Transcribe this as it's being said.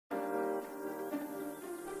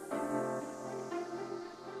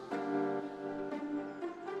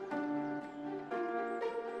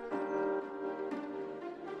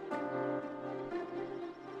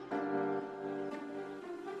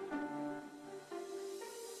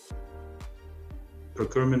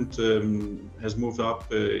procurement has moved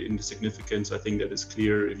up in the significance. I think that is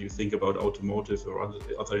clear if you think about automotive or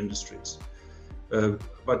other industries.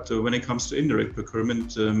 But when it comes to indirect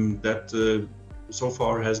procurement, that so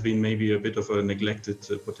far has been maybe a bit of a neglected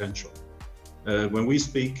potential. When we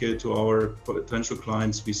speak to our potential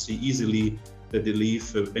clients, we see easily that they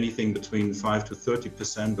leave anything between 5 to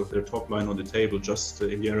 30% of their top line on the table just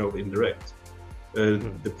in the area of indirect,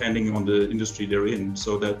 depending on the industry they're in.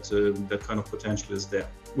 So that kind of potential is there.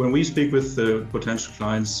 When we speak with potential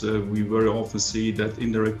clients, we very often see that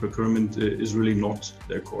indirect procurement is really not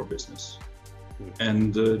their core business.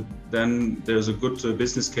 And then there's a good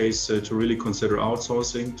business case to really consider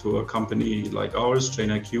outsourcing to a company like ours, Chain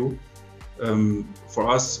IQ. For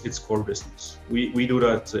us, it's core business. We do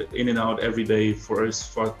that in and out every day. For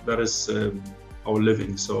us, that is our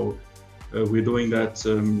living. So we're doing that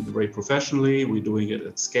very professionally. We're doing it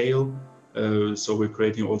at scale. So we're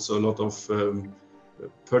creating also a lot of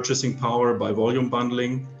purchasing power by volume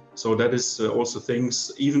bundling. So that is also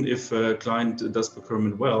things, even if a client does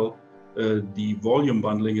procurement well, the volume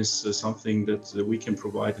bundling is something that we can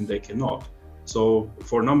provide and they cannot. So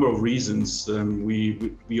for a number of reasons,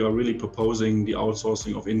 we are really proposing the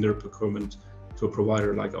outsourcing of indirect procurement to a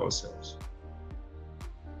provider like ourselves.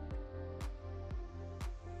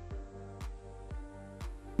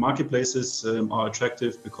 Marketplaces are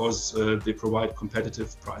attractive because they provide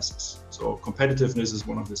competitive prices. So competitiveness is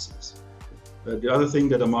one of the things. The other thing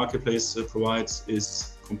that a marketplace provides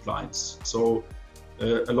is compliance. So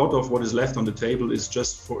a lot of what is left on the table is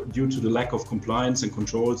just due to the lack of compliance and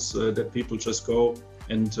controls that people just go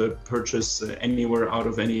and purchase anywhere out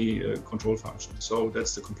of any control function. So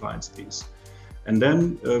that's the compliance piece. And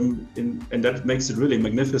then, and that makes it really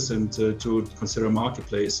magnificent to consider a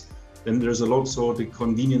marketplace. Then there's also the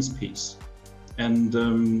convenience piece. And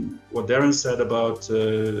what Darren said about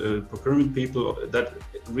procurement people, that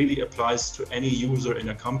really applies to any user in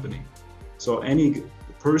a company. So any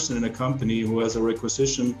person in a company who has a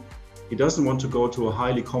requisition, he doesn't want to go to a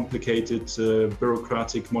highly complicated,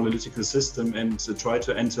 bureaucratic, monolithic system and try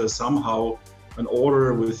to enter somehow an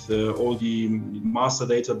order with all the master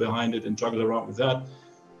data behind it and juggle around with that,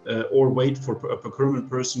 or wait for a procurement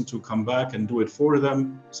person to come back and do it for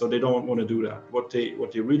them. So they don't want to do that. What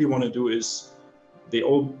they really want to do is they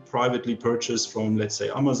all privately purchase from, let's say,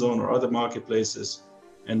 Amazon or other marketplaces.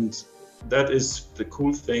 And that is the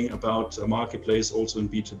cool thing about a marketplace also in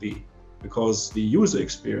B2B, because the user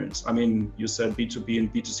experience, I mean, you said B2B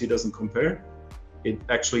and B2C doesn't compare. It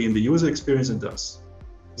actually, in the user experience, it does.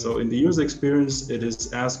 So in the user experience, it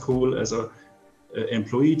is as cool as an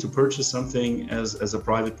employee to purchase something as a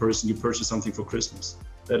private person, you purchase something for Christmas.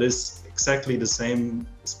 That is exactly the same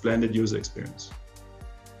splendid user experience.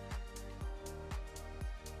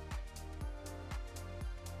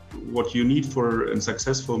 What you need for a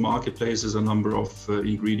successful marketplace is a number of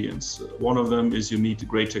ingredients. One of them is you need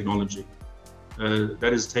great technology.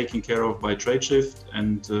 That is taken care of by Tradeshift,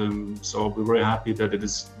 and so we're very happy that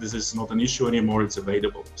this is not an issue anymore, it's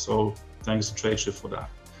available. So thanks to Tradeshift for that.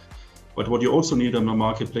 But what you also need on a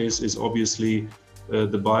marketplace is obviously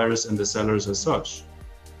the buyers and the sellers as such.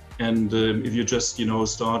 And if you just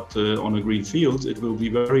start on a green field, it will be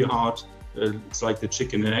very hard. It's like the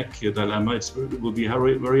chicken and egg dilemma. It will be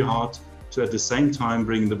very, very hard to at the same time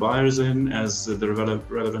bring the buyers in as the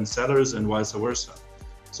relevant sellers and vice versa.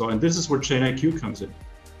 So, and this is where Chain IQ comes in.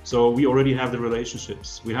 So we already have the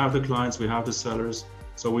relationships. We have the clients, we have the sellers.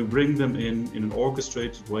 So we bring them in an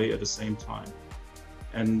orchestrated way at the same time.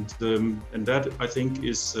 And that, I think,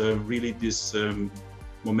 is really this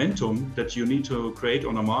momentum that you need to create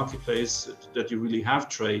on a marketplace, that you really have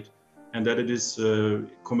trade, and that it is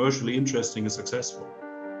commercially interesting and successful.